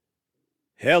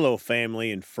Hello, family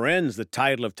and friends. The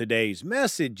title of today's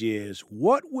message is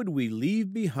What Would We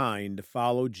Leave Behind to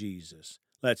Follow Jesus?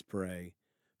 Let's pray.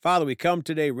 Father, we come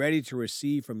today ready to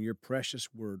receive from your precious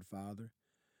word, Father.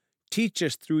 Teach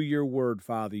us through your word,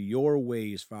 Father, your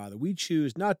ways, Father. We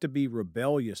choose not to be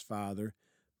rebellious, Father,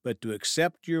 but to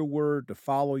accept your word, to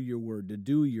follow your word, to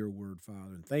do your word,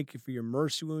 Father. And thank you for your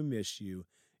mercy when we miss you.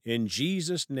 In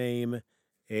Jesus' name,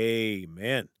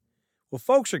 amen. Well,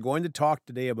 folks are going to talk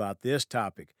today about this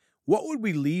topic. What would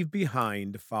we leave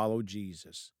behind to follow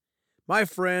Jesus? My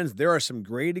friends, there are some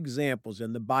great examples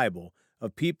in the Bible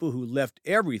of people who left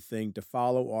everything to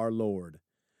follow our Lord.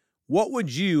 What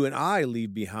would you and I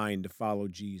leave behind to follow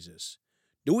Jesus?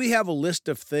 Do we have a list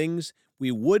of things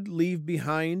we would leave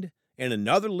behind and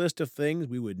another list of things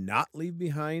we would not leave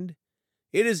behind?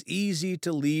 It is easy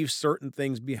to leave certain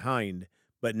things behind,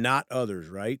 but not others,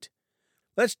 right?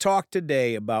 Let's talk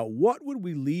today about what would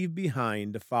we leave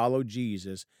behind to follow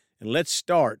Jesus, and let's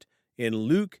start in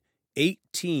Luke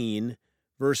 18,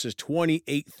 verses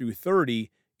 28 through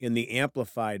 30 in the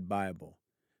Amplified Bible.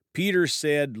 Peter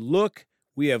said, "Look,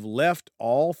 we have left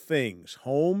all things,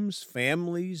 homes,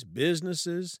 families,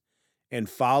 businesses, and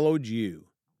followed you."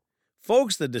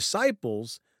 Folks, the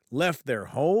disciples left their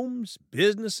homes,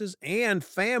 businesses, and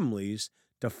families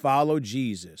to follow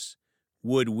Jesus.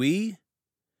 Would we?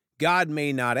 God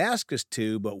may not ask us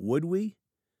to, but would we?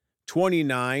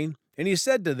 29, and he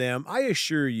said to them, I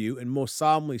assure you, and most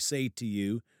solemnly say to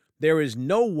you, there is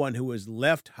no one who has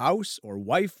left house or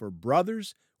wife or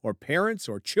brothers or parents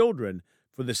or children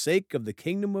for the sake of the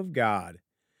kingdom of God.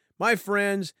 My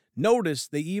friends, notice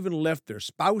they even left their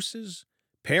spouses,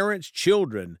 parents,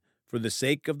 children for the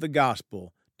sake of the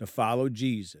gospel to follow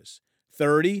Jesus.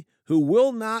 30, who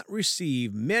will not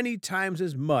receive many times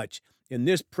as much in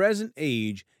this present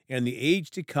age and the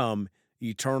age to come,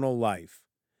 eternal life.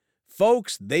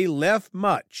 Folks, they left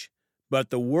much, but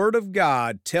the Word of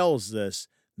God tells us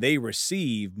they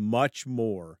receive much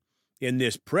more in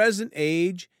this present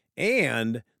age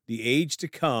and the age to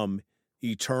come,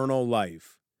 eternal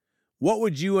life. What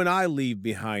would you and I leave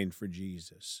behind for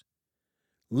Jesus?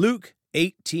 Luke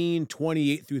 18,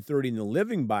 28 through 30 in the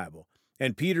Living Bible,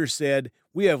 and Peter said,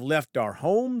 we have left our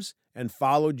homes and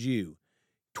followed you.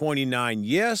 29,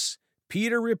 yes,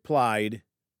 Peter replied,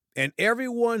 and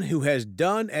everyone who has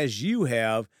done as you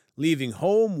have, leaving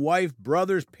home, wife,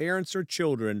 brothers, parents, or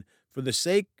children, for the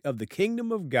sake of the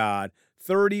kingdom of God,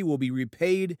 30 will be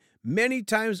repaid many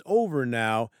times over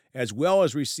now, as well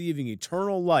as receiving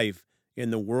eternal life in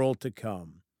the world to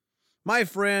come. My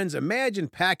friends, imagine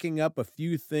packing up a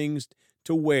few things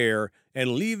to wear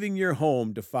and leaving your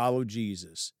home to follow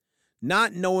Jesus,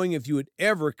 not knowing if you would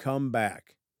ever come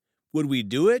back. Would we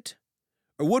do it?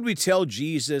 Or would we tell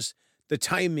Jesus, the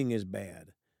timing is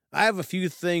bad? I have a few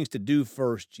things to do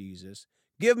first, Jesus.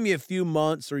 Give me a few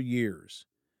months or years.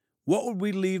 What would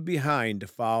we leave behind to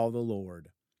follow the Lord?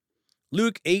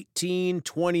 Luke 18,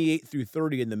 28 through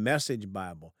 30 in the Message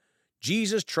Bible.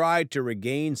 Jesus tried to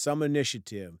regain some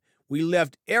initiative. We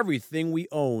left everything we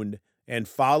owned and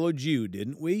followed you,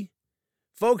 didn't we?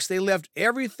 Folks, they left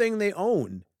everything they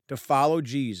owned to follow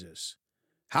Jesus.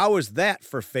 How is that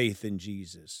for faith in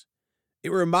Jesus?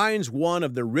 It reminds one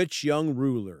of the rich young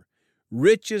ruler.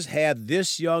 Riches had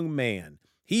this young man.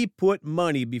 He put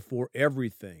money before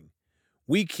everything.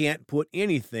 We can't put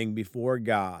anything before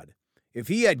God. If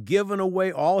he had given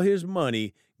away all his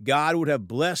money, God would have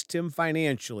blessed him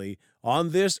financially on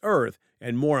this earth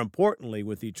and, more importantly,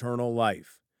 with eternal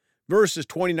life. Verses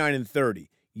 29 and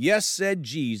 30. Yes, said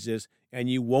Jesus, and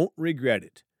you won't regret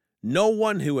it. No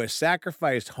one who has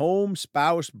sacrificed home,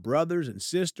 spouse, brothers and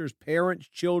sisters, parents,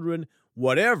 children,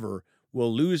 whatever,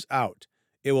 will lose out.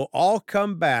 It will all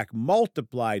come back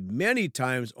multiplied many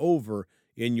times over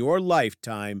in your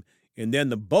lifetime, and then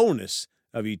the bonus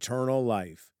of eternal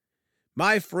life.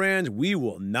 My friends, we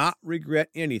will not regret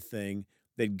anything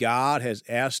that God has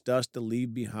asked us to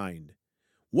leave behind.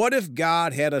 What if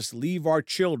God had us leave our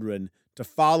children to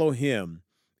follow him,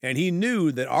 and he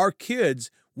knew that our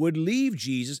kids would leave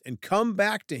Jesus and come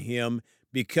back to him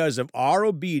because of our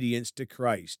obedience to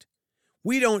Christ?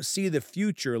 We don't see the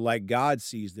future like God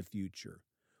sees the future.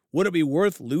 Would it be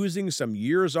worth losing some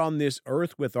years on this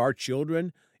earth with our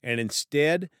children and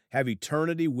instead have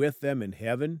eternity with them in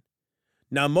heaven?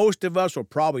 Now, most of us will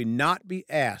probably not be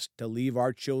asked to leave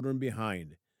our children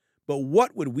behind, but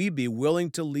what would we be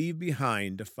willing to leave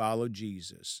behind to follow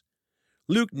Jesus?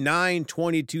 Luke 9,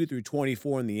 22 through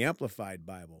 24 in the Amplified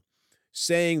Bible,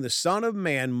 saying the Son of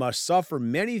Man must suffer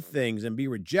many things and be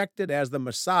rejected as the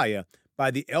Messiah by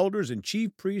the elders and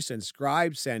chief priests and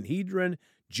scribes, Sanhedrin,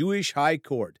 Jewish high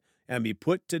court, and be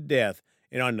put to death,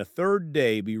 and on the third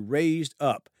day be raised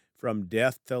up from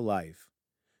death to life.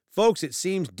 Folks, it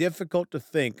seems difficult to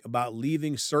think about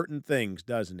leaving certain things,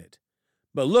 doesn't it?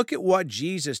 But look at what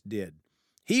Jesus did.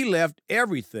 He left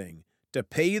everything to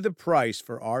pay the price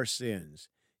for our sins.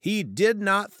 He did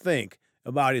not think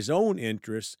about his own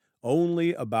interests,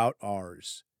 only about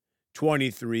ours.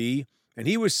 23, and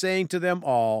he was saying to them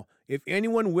all, if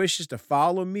anyone wishes to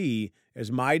follow me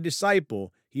as my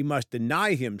disciple, he must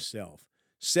deny himself,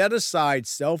 set aside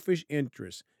selfish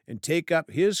interests, and take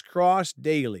up his cross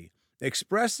daily,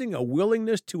 expressing a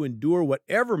willingness to endure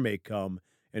whatever may come,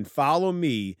 and follow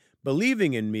me,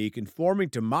 believing in me, conforming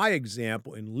to my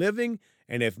example in living,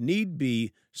 and if need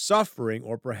be, suffering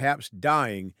or perhaps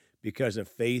dying because of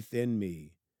faith in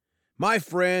me. My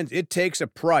friends, it takes a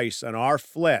price on our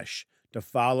flesh to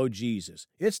follow Jesus.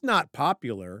 It's not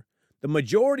popular. The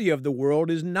majority of the world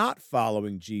is not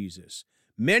following Jesus.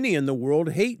 Many in the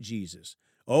world hate Jesus.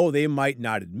 Oh, they might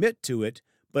not admit to it,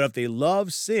 but if they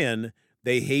love sin,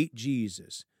 they hate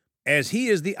Jesus. As he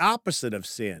is the opposite of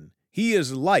sin. He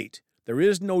is light. There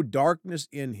is no darkness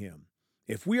in him.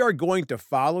 If we are going to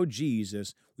follow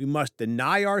Jesus, we must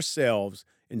deny ourselves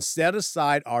and set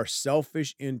aside our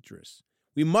selfish interests.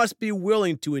 We must be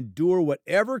willing to endure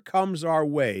whatever comes our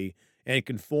way and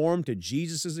conform to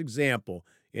Jesus' example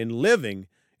in living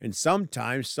and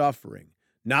sometimes suffering,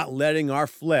 not letting our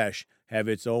flesh have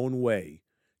its own way.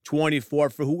 24,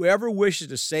 for whoever wishes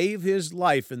to save his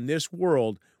life in this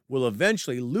world will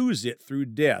eventually lose it through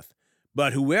death.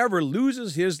 But whoever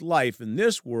loses his life in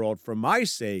this world for my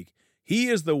sake, he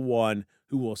is the one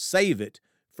who will save it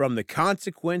from the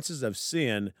consequences of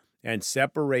sin and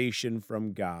separation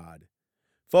from God.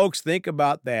 Folks, think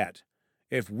about that.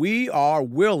 If we are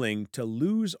willing to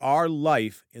lose our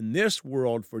life in this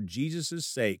world for Jesus'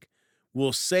 sake,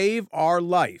 we'll save our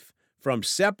life from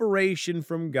separation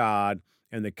from God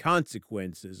and the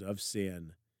consequences of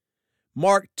sin.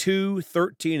 Mark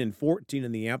 2:13 and 14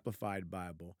 in the Amplified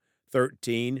Bible.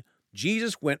 13,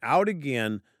 Jesus went out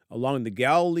again along the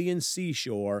Galilean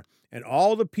seashore, and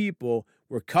all the people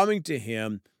were coming to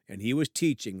him, and he was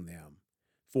teaching them.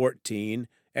 14,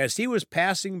 as he was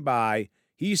passing by,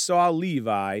 he saw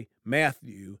Levi,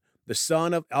 Matthew, the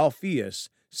son of Alphaeus,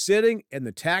 sitting in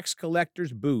the tax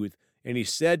collector's booth, and he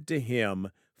said to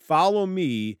him, follow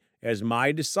me as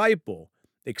my disciple,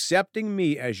 accepting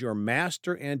me as your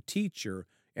master and teacher,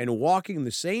 and walking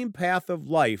the same path of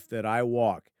life that I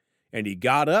walk. And he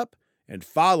got up and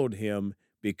followed him,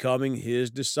 becoming his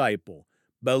disciple,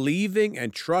 believing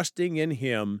and trusting in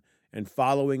him and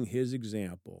following his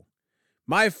example.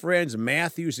 My friends,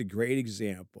 Matthew's a great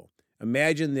example.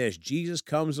 Imagine this. Jesus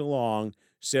comes along,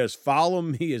 says, follow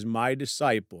me as my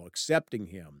disciple, accepting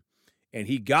him. And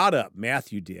he got up,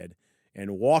 Matthew did,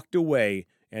 and walked away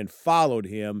and followed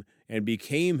him and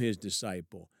became his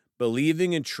disciple,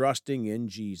 believing and trusting in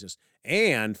Jesus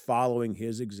and following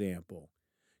his example.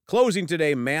 Closing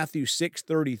today, Matthew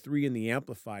 6:33 in the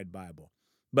Amplified Bible.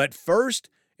 But first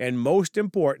and most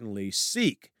importantly,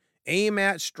 seek, aim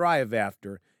at, strive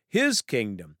after his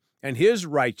kingdom and his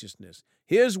righteousness,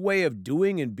 his way of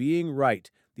doing and being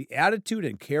right, the attitude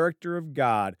and character of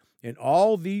God, and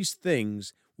all these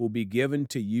things will be given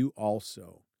to you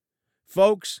also.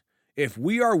 Folks, if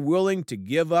we are willing to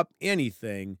give up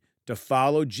anything to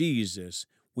follow Jesus,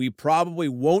 we probably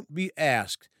won't be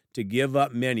asked to give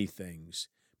up many things,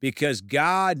 because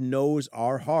God knows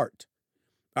our heart.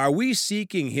 Are we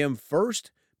seeking him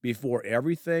first before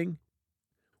everything?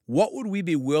 What would we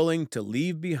be willing to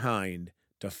leave behind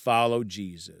to follow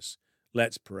Jesus?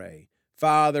 Let's pray.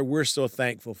 Father, we're so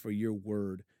thankful for your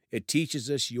word. It teaches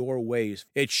us your ways.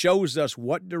 It shows us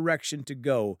what direction to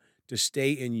go to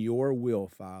stay in your will,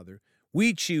 Father.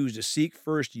 We choose to seek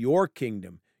first your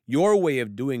kingdom, your way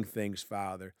of doing things,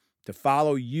 Father, to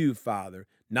follow you, Father,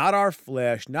 not our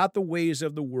flesh, not the ways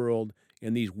of the world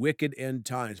in these wicked end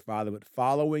times, Father, but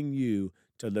following you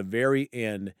to the very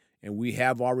end, and we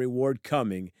have our reward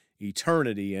coming,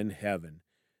 eternity in heaven.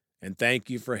 And thank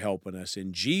you for helping us.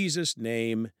 In Jesus'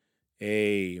 name,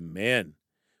 amen.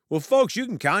 Well, folks, you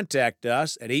can contact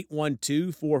us at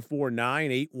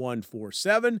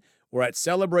 812-449-8147 or at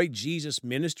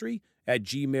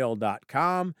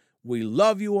celebratejesusministry@gmail.com. We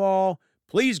love you all.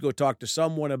 Please go talk to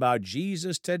someone about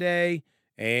Jesus today.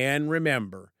 And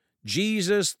remember,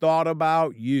 Jesus thought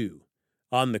about you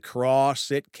on the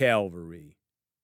cross at Calvary.